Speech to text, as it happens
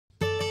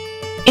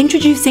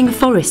Introducing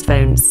forest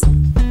phones,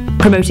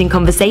 promoting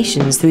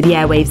conversations through the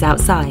airwaves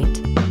outside.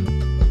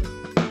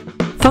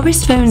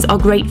 Forest phones are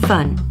great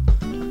fun,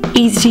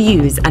 easy to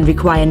use and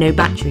require no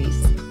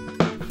batteries.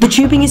 The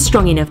tubing is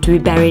strong enough to be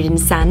buried in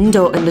sand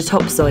or under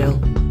topsoil,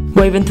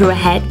 woven through a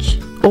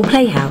hedge or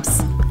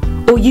playhouse,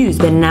 or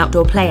used in an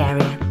outdoor play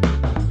area.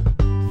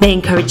 They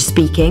encourage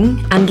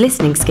speaking and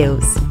listening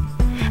skills,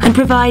 and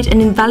provide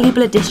an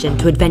invaluable addition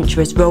to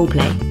adventurous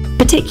roleplay,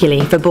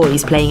 particularly for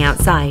boys playing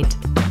outside.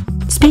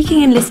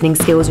 Speaking and listening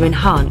skills are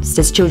enhanced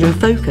as children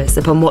focus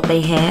upon what they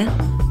hear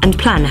and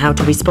plan how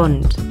to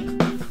respond.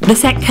 The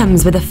set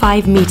comes with a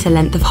 5-metre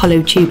length of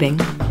hollow tubing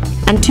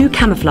and 2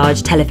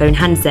 camouflage telephone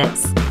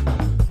handsets.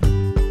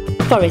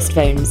 Forest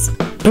phones,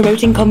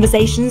 promoting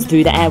conversations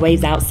through the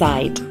airwaves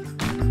outside.